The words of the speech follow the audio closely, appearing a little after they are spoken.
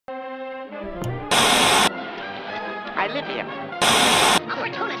I live here.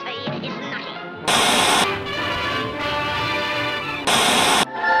 Opportunity is nutty.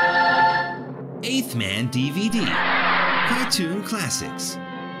 Eighth Man DVD. Cartoon Classics.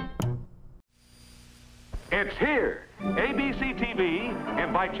 It's here. ABC TV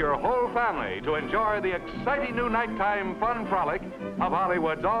invites your whole family to enjoy the exciting new nighttime fun frolic of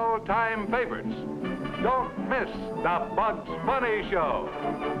Hollywood's all-time favorites. Don't miss the Bugs Bunny Show.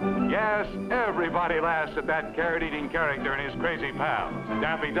 Yes, everybody laughs at that carrot-eating character and his crazy pal,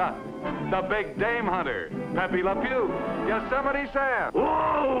 Daffy Duck, the Big Dame Hunter, Pepe Le Pew, Yosemite Sam.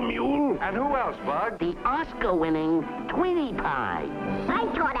 Whoa, mule! And who else, Bug? The Oscar-winning Tweety-Pak. I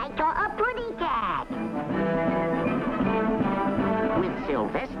thought I saw a pretty cat. With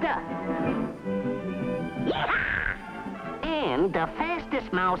Sylvester. Yeehaw! And the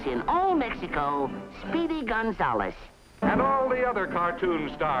fastest mouse in all Mexico, Speedy Gonzales. And all the other cartoon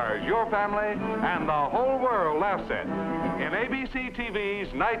stars your family and the whole world laughs at in ABC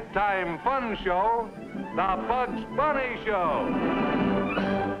TV's nighttime fun show, The Bugs Bunny Show.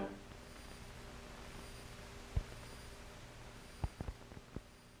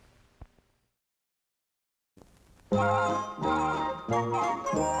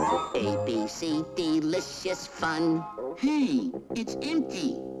 ABC delicious fun. Hey, it's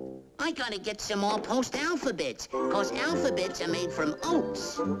empty. I gotta get some more post-alphabets, cause alphabets are made from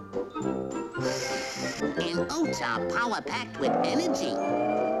oats. And oats are power-packed with energy.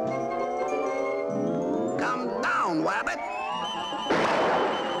 Come down, Wabbit.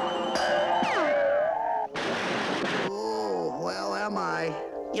 Oh, where am I?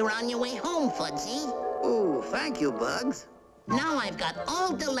 You're on your way home, Fudzy. Oh, thank you, Bugs. Now I've got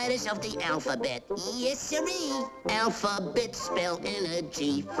all the letters of the alphabet. Yes, sirree. Alphabet spell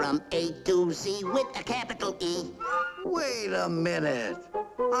energy from A to Z with a capital E. Wait a minute.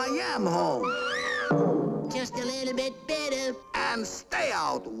 I am home. Just a little bit better. And stay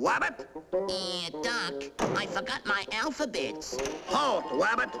out, Wabbit. Doc, I forgot my alphabets. Halt,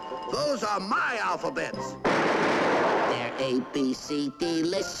 Wabbit. Those are my alphabets. They're ABC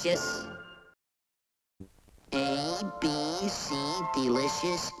delicious. A, B, C,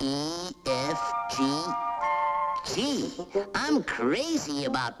 delicious, E, F, G. Gee, I'm crazy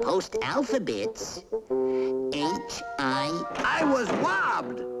about post-alphabets. H, I was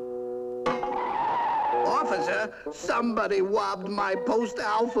robbed. Officer, somebody robbed my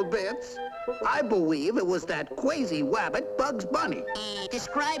post-alphabets. I believe it was that crazy rabbit, Bugs Bunny.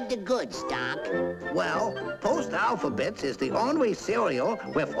 Describe the goods, Doc. Well, post-alphabets is the only cereal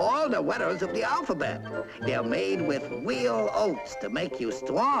with all the letters of the alphabet. They're made with real oats to make you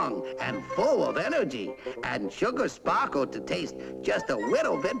strong and full of energy, and sugar sparkle to taste just a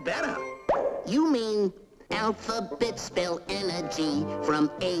little bit better. You mean alphabet spell energy from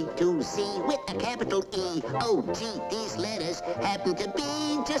A to Z with a capital E. Oh, gee, these letters happen to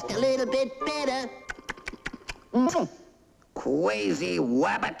be just a little bit better. Crazy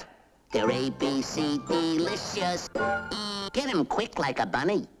rabbit. They're ABC delicious. Get 'em quick like a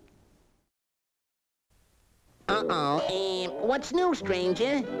bunny. What's new,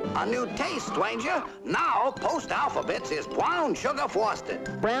 stranger? A new taste, stranger. Now, post-alphabets is brown sugar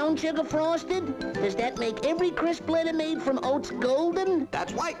frosted. Brown sugar frosted? Does that make every crisp letter made from oats golden?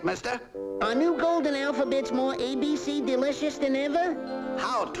 That's right, mister. Are new golden alphabets more ABC delicious than ever?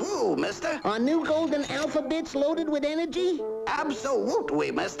 How to, mister? Are new golden alphabets loaded with energy?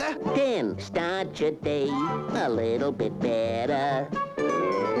 Absolutely, mister. Then start your day a little bit better.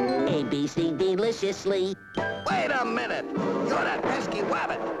 ABC deliciously. Wait a minute. You're that pesky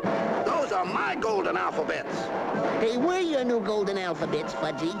rabbit. Those are my golden alphabets. They were your new golden alphabets,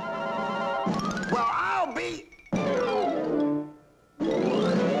 Fudgy. Well, I'll be...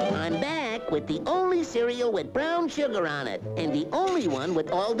 I'm back with the only cereal with brown sugar on it, and the only one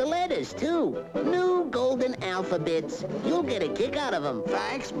with all the letters, too. New golden alphabets. You'll get a kick out of them.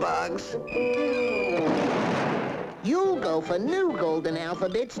 Thanks, Bugs. You'll go for new golden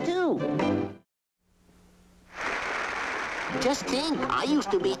alphabets, too. Just think, I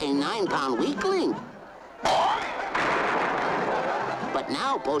used to be a 9-pound weakling. But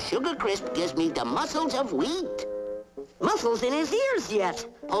now Post Sugar Crisp gives me the muscles of wheat. Muscles in his ears yet.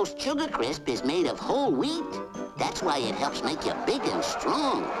 Post Sugar Crisp is made of whole wheat. That's why it helps make you big and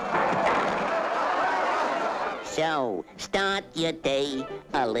strong. So, start your day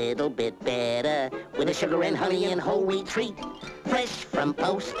a little bit better with a sugar and honey and whole wheat treat, fresh from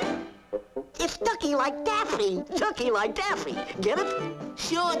Post. It's Ducky like Daffy. Ducky like Daffy. Get it?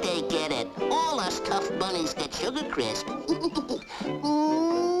 Sure they get it. All us tough bunnies get Sugar Crisp.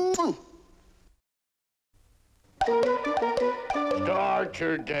 Start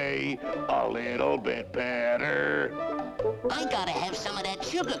your day a little bit better. I gotta have some of that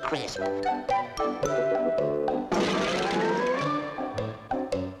sugar crisp.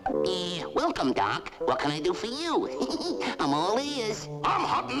 Welcome, Doc. What can I do for you? I'm all ears. I'm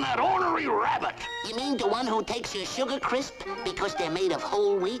hunting that ornery rabbit. You mean the one who takes your sugar crisp because they're made of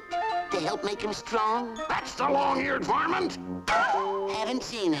whole wheat to help make him strong? That's the long-eared varmint? Haven't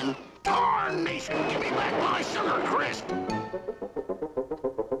seen him. Darnation, give me back my sugar crisp.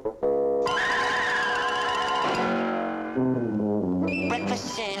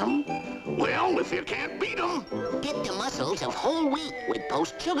 Breakfast, Sam? Well, if you can't beat 'em. Get the muscles of whole wheat with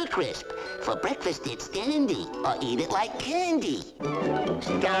Post Sugar Crisp. For breakfast, it's dandy, or eat it like candy.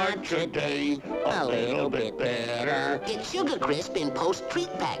 Start your day a little bit better. Get Sugar Crisp in Post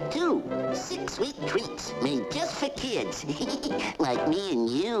Treat-Pak, too. 6 sweet treats made just for kids, like me and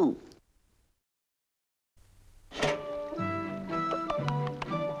you.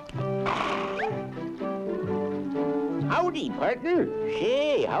 Howdy, partner.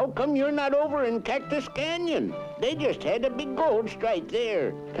 Say, how come you're not over in Cactus Canyon? They just had a big gold strike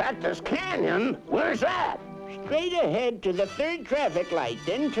there. Cactus Canyon? Where's that? Straight ahead to the 3rd traffic light,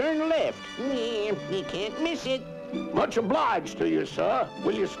 then turn left. Yeah, you can't miss it. Much obliged to you, sir.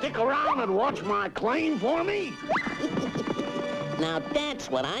 Will you stick around and watch my claim for me? Now that's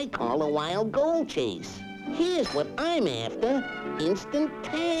what I call a wild gold chase. Here's what I'm after. Instant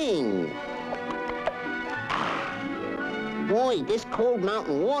Tang. Boy, this cold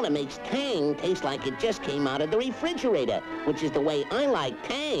mountain water makes Tang taste like it just came out of the refrigerator, which is the way I like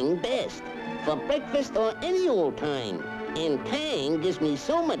Tang best. For breakfast or any old time. And Tang gives me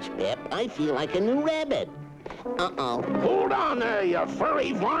so much pep, I feel like a new rabbit. Uh-oh. Hold on there, you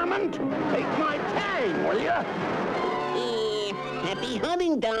furry varmint. Take my Tang, will ya? Happy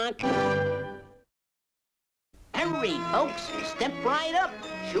hunting, Doc. Hurry, folks. Step right up,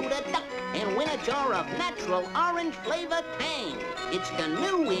 shoot a duck, and win a jar of natural orange flavor Tang. It's the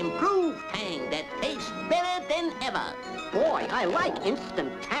new improved Tang that tastes better than ever. Boy, I like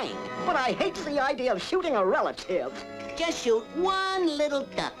instant Tang, but I hate the idea of shooting a relative. Just shoot one little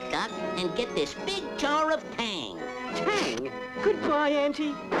duck, and get this big jar of Tang. Tang? Goodbye,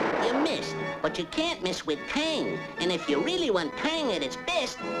 Auntie. You missed, but you can't miss with Tang. And if you really want Tang at its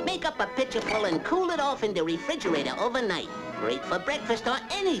best, make up a pitcher full and cool it off in the refrigerator overnight. Great for breakfast or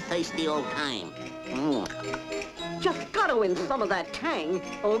any thirsty old time. Just gotta win some of that Tang.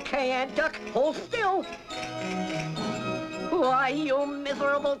 Okay, Aunt Duck, hold still. Why, you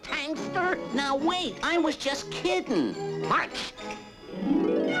miserable Tangster? Now wait, I was just kidding. March.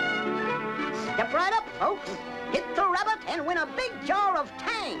 Step right up, folks. Hit the rabbit and win a big jar of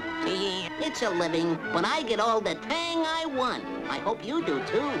Tang. Yeah, it's a living, but I get all the Tang I want. I hope you do,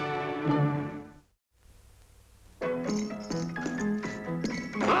 too.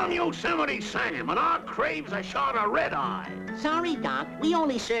 I'm Yosemite Sam, and our craves a shot of red-eye. Sorry, Doc, we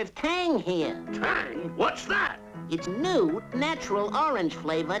only serve Tang here. Tang? What's that? It's new, natural orange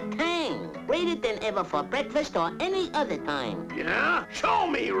flavor Tang. Greater than ever for breakfast or any other time. Yeah? Show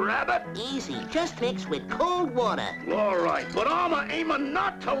me, rabbit. Easy, just mix with cold water. All right, but I'm aiming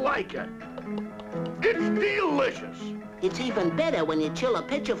not to like it. It's delicious. It's even better when you chill a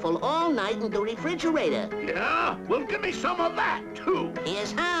pitcher full all night in the refrigerator. Yeah? Well, give me some of that, too.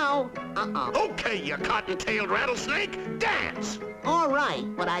 Here's how. Okay, you cotton-tailed rattlesnake, dance. All right,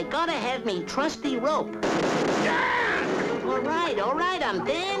 but I gotta have me trusty rope. Dance! All right, I'm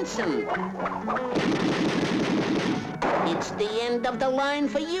dancing. It's the end of the line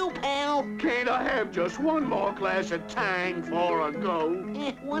for you, pal. Can't I have just one more glass of Tang for a go?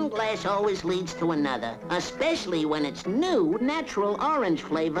 One glass always leads to another, especially when it's new, natural orange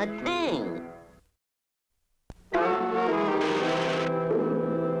flavor Tang.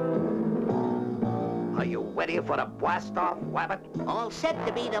 Are you ready for the blast-off, rabbit? All set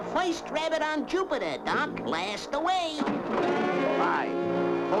to be the first rabbit on Jupiter, Doc. Blast away. 5,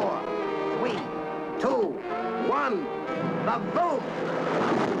 4, 3, 2, 1, the boom!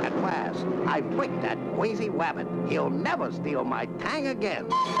 At last, I pricked that crazy rabbit. He'll never steal my Tang again.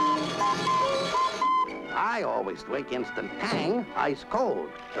 I always drink instant Tang ice cold.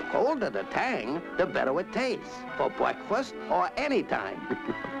 The colder the Tang, the better it tastes. For breakfast or any time.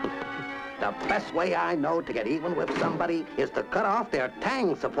 The best way I know to get even with somebody is to cut off their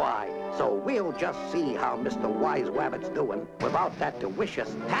Tang supply. So we'll just see how Mr. Wise Rabbit's doing without that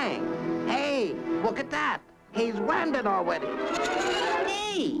delicious Tang. Hey, look at that. He's landed already.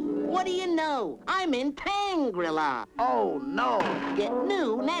 Hey, what do you know? I'm in Tang-Grilla. Oh, no. Get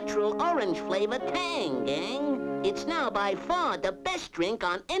new natural orange flavor Tang, gang. It's now by far the best drink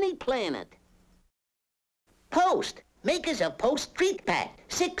on any planet. Post, Makers of Post Treat-Pak.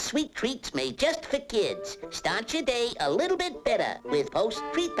 6 sweet treats made just for kids. Start your day a little bit better with Post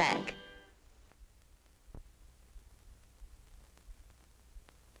Treat-Pak.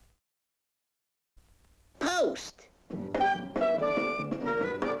 Post.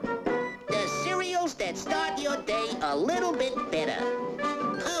 The cereals that start your day a little bit better.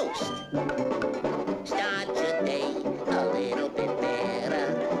 Post. Start your day a little bit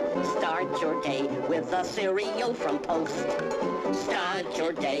better. Start your day with a cereal from Post. Start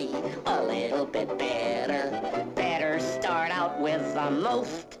your day a little bit better. Better start out with the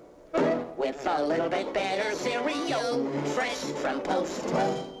most. With a little bit better cereal, fresh from Post.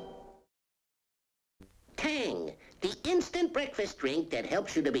 Tang, the instant breakfast drink that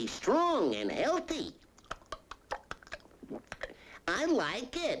helps you to be strong and healthy. I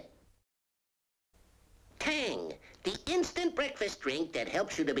like it. Tang, the instant breakfast drink that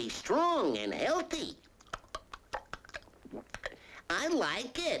helps you to be strong and healthy. I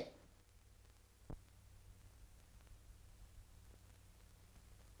like it.